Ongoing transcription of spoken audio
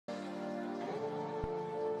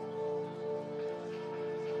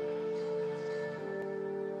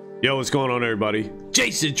Yo, what's going on, everybody?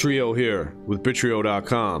 Jason Trio here with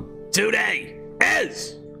Bitrio.com. Today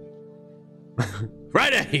is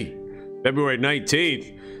Friday, February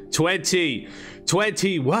 19th,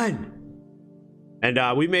 2021. And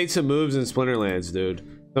we made some moves in Splinterlands, dude.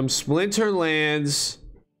 Some Splinterlands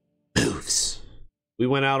moves. We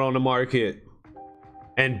went out on the market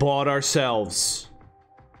and bought ourselves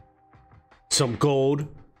some gold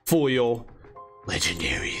foil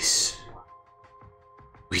legendaries.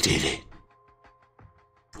 We did it.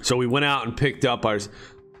 So we went out and picked up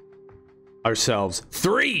ourselves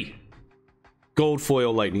 3 gold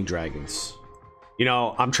foil lightning dragons. You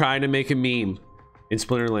know, I'm trying to make a meme in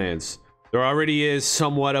Splinterlands. There already is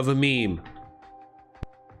somewhat of a meme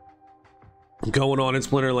going on in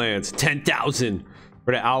Splinterlands. 10,000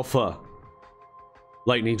 for the alpha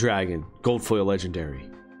lightning dragon gold foil legendary.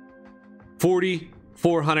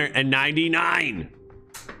 4,499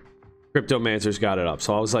 Cryptomancer's got it up.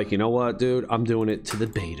 So I was like, you know what, dude? I'm doing it to the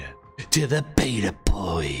beta. To the beta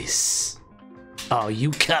boys. Oh,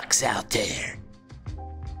 you cucks out there.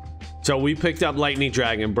 So we picked up Lightning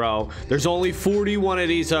Dragon, bro. There's only 41 of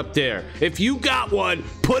these up there. If you got one,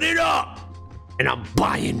 put it up. And I'm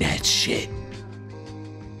buying that shit.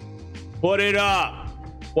 Put it up.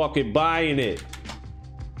 Fucking buying it.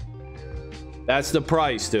 That's the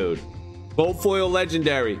price, dude. Gold foil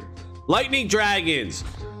legendary. Lightning Dragons.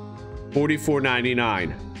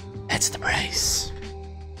 $44.99. That's the price.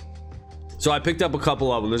 So I picked up a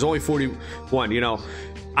couple of them. There's only 41. You know,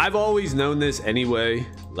 I've always known this anyway.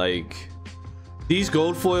 Like, these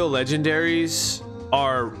gold foil legendaries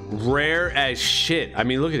are rare as shit. I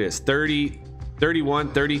mean, look at this. 30,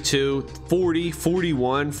 31, 32, 40,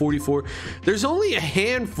 41, 44. There's only a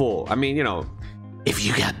handful. I mean, you know, if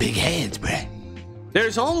you got big hands, bruh.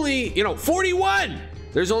 There's only, you know, 41.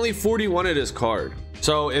 There's only 41 of this card.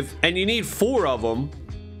 So and you need 4 of them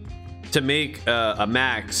to make a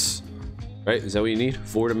max, right? Is that what you need?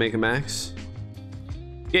 4 to make a max?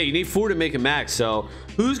 Yeah, you need 4 to make a max. So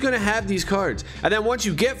who's gonna have these cards? And then once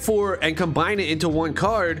you get 4 and combine it into 1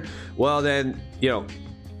 card, well then, you know,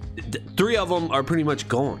 3 of them are pretty much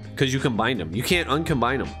gone because you combined them. You can't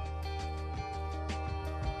uncombine them.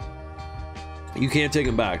 You can't take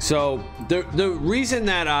them back. So the reason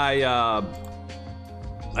that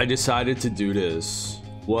I decided to do this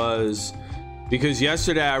was because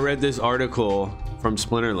yesterday I read this article from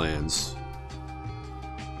Splinterlands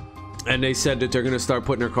and they said that they're gonna start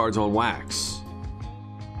putting their cards on wax.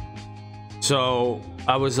 So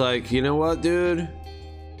I was like, you know what, dude,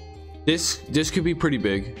 this could be pretty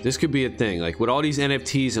big. This could be a thing, like with all these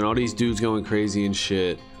NFTs and all these dudes going crazy and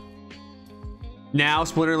shit. Now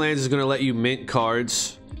Splinterlands is gonna let you mint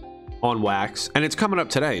cards on wax, and it's coming up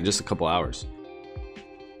today in just a couple hours.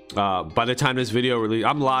 By the time this video releases,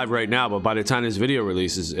 I'm live right now, but by the time this video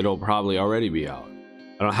releases, it'll probably already be out. I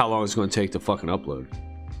don't know how long it's going to take to fucking upload.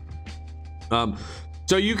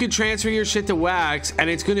 So you can transfer your shit to wax, and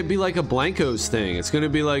it's going to be like a Blankos thing. It's going to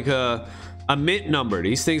be like a mint number.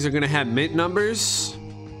 These things are going to have mint numbers,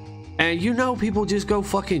 and you know people just go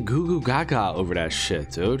fucking goo goo gaga over that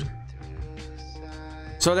shit, dude.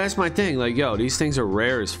 So that's my thing. Like, yo, these things are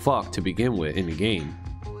rare as fuck to begin with in the game.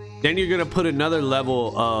 Then you're gonna put another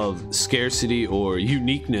level of scarcity or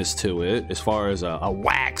uniqueness to it as far as a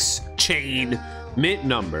wax chain mint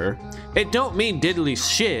number. It don't mean diddly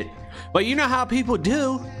shit, but you know how people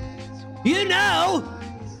do. You know,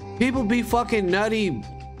 people be fucking nutty,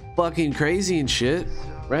 fucking crazy and shit,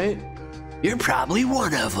 right? You're probably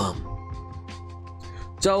one of them.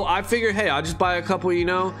 So I figured, hey, I'll just buy a couple, you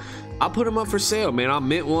know. I'll put them up for sale, man. I'll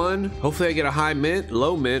mint one. Hopefully I get a high mint,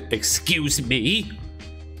 low mint, excuse me.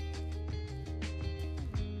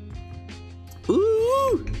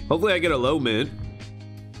 Ooh, hopefully I get a low mint,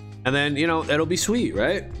 and then, you know, it'll be sweet,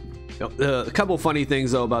 right? A couple funny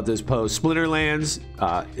things though about this post. Splinterlands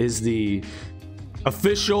is the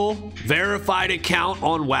official verified account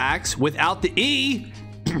on wax without the E.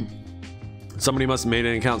 Somebody must have made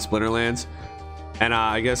an account Splinterlands, and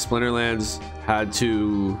I guess Splinterlands had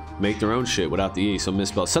to make their own shit without the E, so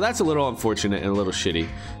misspelled. So that's a little unfortunate and a little shitty,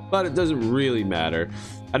 but it doesn't really matter.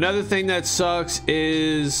 Another thing that sucks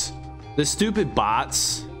is the stupid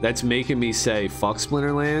bots that's making me say fuck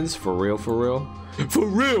Splinterlands. For real, for real, for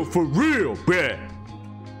real, for real, bet.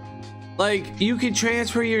 Like, you can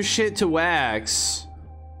transfer your shit to wax,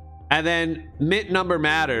 and then mint number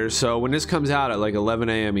matters. So when this comes out at like 11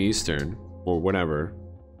 a.m. Eastern or whatever,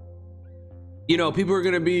 you know, people are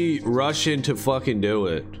gonna be rushing to fucking do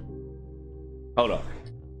it. Hold up.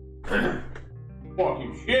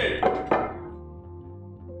 Fucking shit.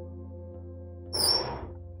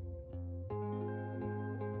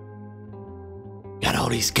 all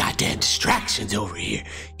these goddamn distractions over here.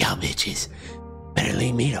 Y'all bitches better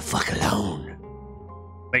leave me the fuck alone.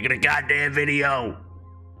 Making a goddamn video.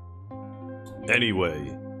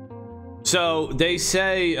 Anyway, so they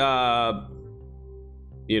say,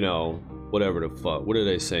 you know, whatever the fuck. What are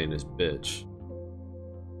they saying, this bitch?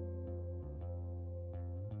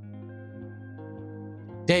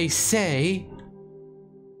 They say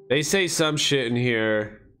some shit in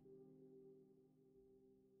here.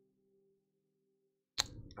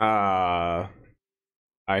 All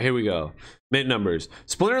right, here we go. Mint numbers.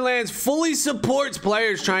 Splinterlands fully supports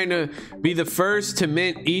players trying to be the first to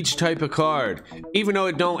mint each type of card, even though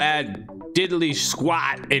it don't add diddly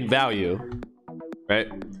squat in value, right?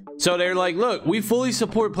 So they're like, look, we fully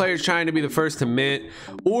support players trying to be the first to mint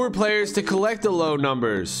or players to collect the low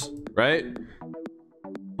numbers, right?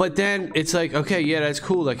 But then it's like, okay, yeah, that's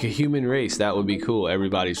cool. Like a human race, that would be cool.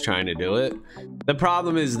 Everybody's trying to do it. The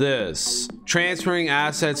problem is this: transferring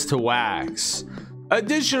assets to wax.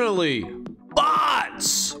 Additionally,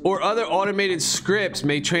 bots or other automated scripts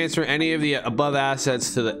may transfer any of the above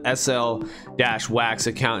assets to the SL-wax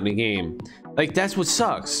account in the game. Like, that's what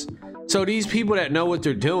sucks. So these people that know what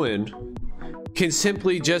they're doing can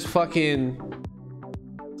simply just fucking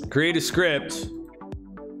create a script,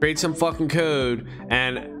 create some fucking code,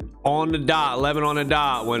 and on the dot, 11 on the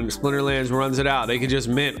dot, when Splinterlands runs it out, they can just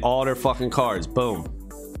mint all their fucking cards, boom,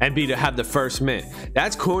 and have the first mint.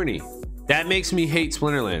 That's corny. That makes me hate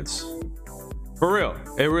Splinterlands. For real,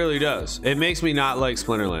 it really does. It makes me not like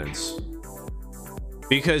Splinterlands.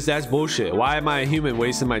 Because that's bullshit. Why am I a human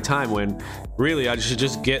wasting my time when really I should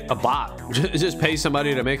just get a bot? Just pay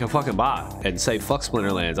somebody to make a fucking bot and say fuck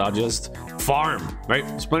Splinterlands. I'll just farm, right?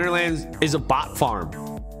 Splinterlands is a bot farm.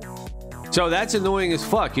 So that's annoying as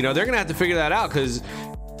fuck. You know, they're gonna have to figure that out because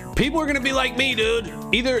people are gonna be like me, dude.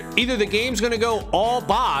 Either the game's gonna go all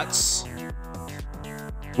bots,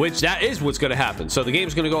 which that is what's gonna happen. So the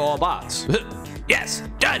game's gonna go all bots. Yes,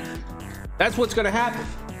 done. That's what's gonna happen.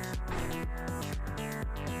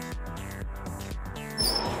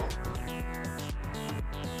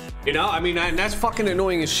 You know, I mean, and that's fucking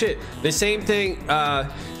annoying as shit. The same thing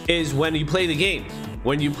is when you play the game.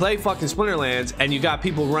 When you play fucking Splinterlands and you got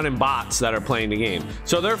people running bots that are playing the game.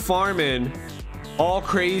 So they're farming all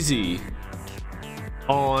crazy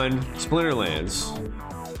on Splinterlands.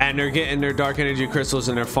 And they're getting their dark energy crystals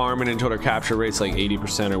and they're farming until their capture rate's like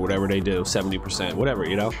 80% or whatever they do, 70%, whatever,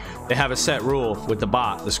 you know? They have a set rule with the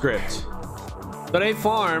bot, the script. So they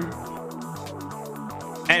farm.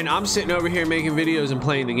 And I'm sitting over here making videos and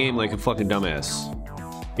playing the game like a fucking dumbass.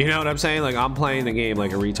 You know what I'm saying? Like, I'm playing the game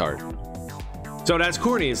like a retard. So that's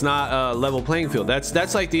corny. It's not a level playing field.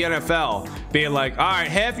 That's like the NFL being like, all right,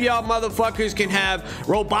 half y'all motherfuckers can have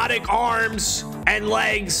robotic arms and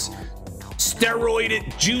legs,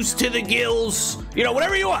 steroided juice to the gills, you know,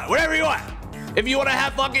 whatever you want, whatever you want. If you want to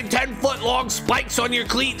have fucking 10-foot long spikes on your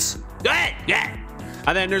cleats, go ahead, yeah.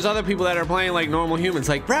 And then there's other people that are playing like normal humans,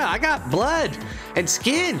 like, bro, I got blood and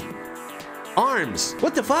skin, arms.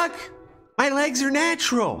 What the fuck? My legs are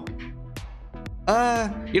natural.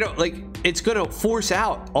 You know, like, it's gonna force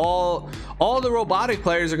out all the robotic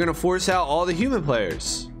players are gonna force out all the human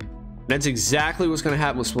players. That's exactly what's gonna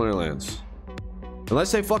happen with Splinterlands.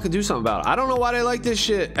 Unless they fucking do something about it. I don't know why they like this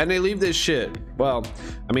shit and they leave this shit. Well,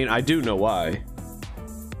 I mean, I do know why.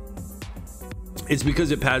 It's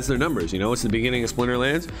because it pads their numbers. You know, it's the beginning of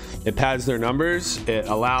Splinterlands. It pads their numbers. It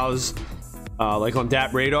allows, like on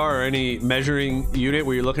DAP radar or any measuring unit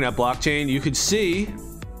where you're looking at blockchain, you could see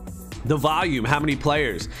the volume, how many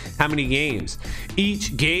players, how many games.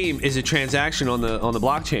 Each game is a transaction on the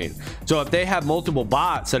blockchain. So if they have multiple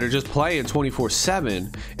bots that are just playing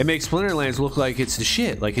 24/7, it makes Splinterlands look like it's the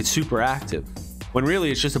shit, like it's super active, when really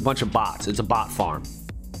it's just a bunch of bots. It's a bot farm.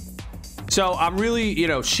 So I'm really, you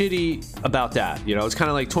know, shitty about that. You know, it's kind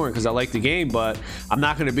of like torn because I like the game, but I'm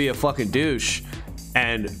not going to be a fucking douche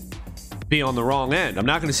and be on the wrong end. I'm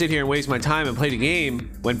not going to sit here and waste my time and play the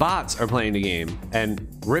game when bots are playing the game and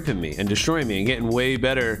ripping me and destroying me and getting way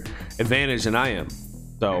better advantage than I am.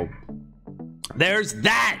 So there's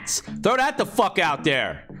that. Throw that the fuck out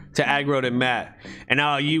there to Aggro and Matt and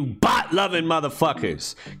all you bot loving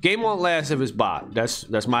motherfuckers. Game won't last if it's bot.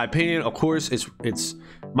 That's my opinion. Of course, it's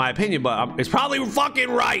my opinion, but it's probably fucking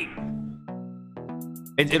right.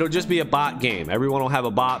 It'll just be a bot game. Everyone will have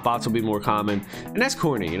a bot. Bots will be more common, and that's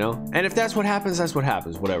corny, you know. And if that's what happens, that's what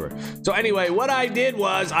happens. Whatever. So anyway, what I did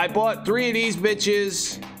was I bought 3 of these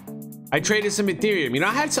bitches. I traded some Ethereum. You know,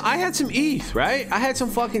 I had some ETH, right? I had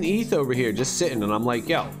some fucking ETH over here just sitting, and I'm like,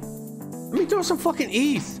 yo, let me throw some fucking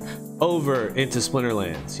ETH over into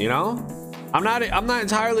Splinterlands. You know, I'm not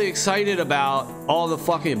entirely excited about all the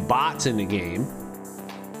fucking bots in the game.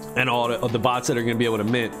 and all the bots that are going to be able to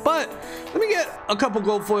mint. But let me get a couple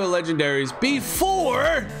gold foil legendaries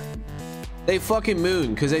before they fucking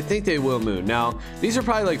moon, because they think they will moon. Now these are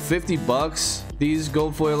probably like 50 bucks, these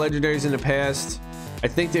gold foil legendaries in the past. I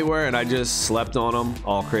think they were, and I just slept on them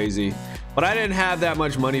all crazy, but I didn't have that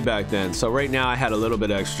much money back then. So right now I had a little bit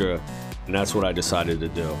extra, and that's what I decided to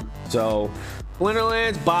do. So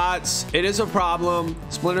Splinterlands bots, it is a problem.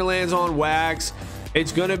 Splinterlands on wax,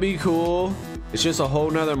 it's gonna be cool. It's just a whole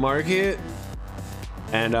nother market,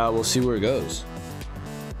 and we'll see where it goes.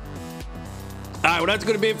 All right, well, that's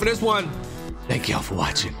gonna be it for this one. Thank y'all for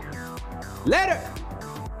watching. Later.